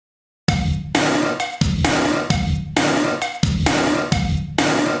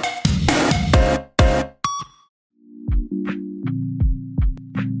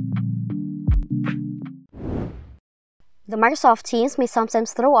The Microsoft Teams may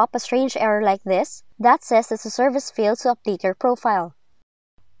sometimes throw up a strange error like this that says that the service failed to update your profile.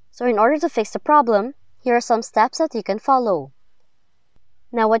 So in order to fix the problem, here are some steps that you can follow.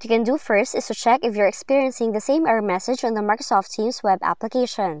 Now what you can do first is to check if you're experiencing the same error message on the Microsoft Teams web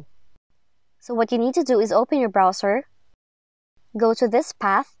application. So what you need to do is open your browser, go to this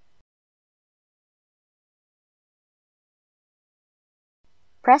path,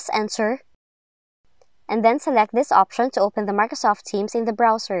 press Enter, and then select this option to open the Microsoft Teams in the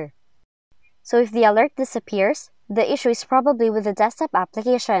browser. So if the alert disappears, the issue is probably with the desktop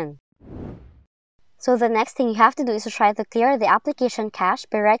application. So the next thing you have to do is to try to clear the application cache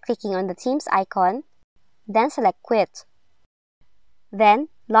by right-clicking on the Teams icon, then select Quit. Then,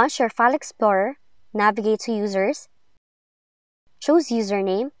 launch your File Explorer, navigate to Users, choose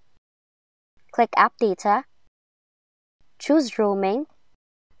Username, click App Data, choose Roaming,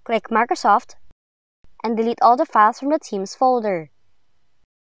 click Microsoft, and delete all the files from the Teams folder.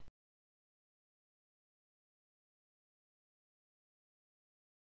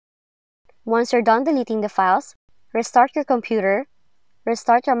 Once you're done deleting the files, restart your computer,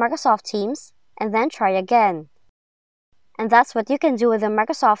 restart your Microsoft Teams, and then try again. And that's what you can do when the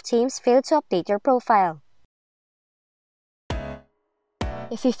Microsoft Teams failed to update your profile.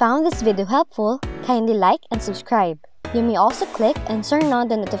 If you found this video helpful, kindly like and subscribe. You may also click and turn on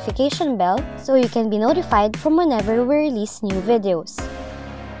the notification bell so you can be notified from whenever we release new videos.